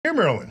Hey,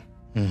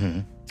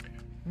 Merlin.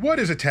 What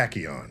is a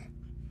tachyon?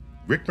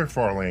 Rick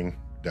McFarlane,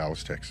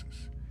 Dallas,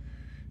 Texas.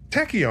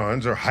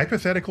 Tachyons are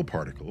hypothetical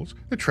particles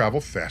that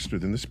travel faster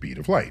than the speed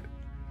of light.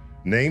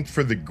 Named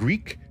for the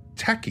Greek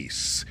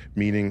tachys,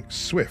 meaning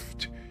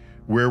swift,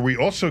 where we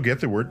also get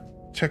the word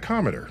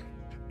tachometer.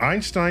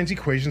 Einstein's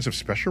equations of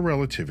special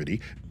relativity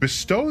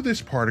bestow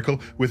this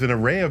particle with an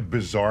array of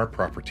bizarre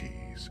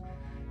properties.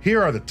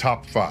 Here are the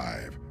top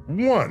 5.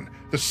 1.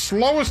 The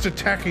slowest a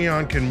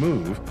tachyon can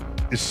move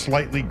is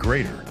slightly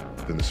greater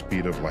than the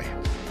speed of light.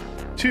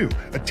 2.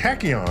 A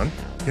tachyon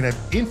can have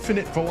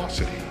infinite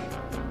velocity.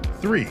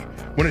 3.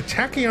 When a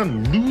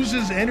tachyon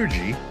loses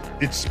energy,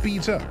 it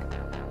speeds up.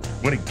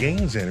 When it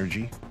gains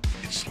energy,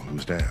 it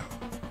slows down.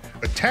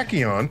 A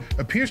tachyon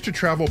appears to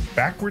travel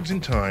backwards in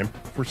time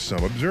for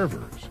some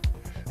observers.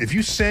 If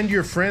you send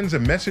your friends a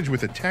message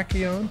with a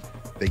tachyon,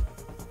 they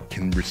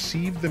can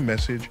receive the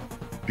message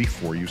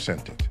before you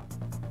sent it.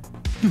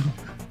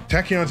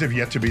 Tachyons have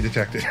yet to be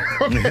detected.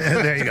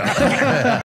 There you go.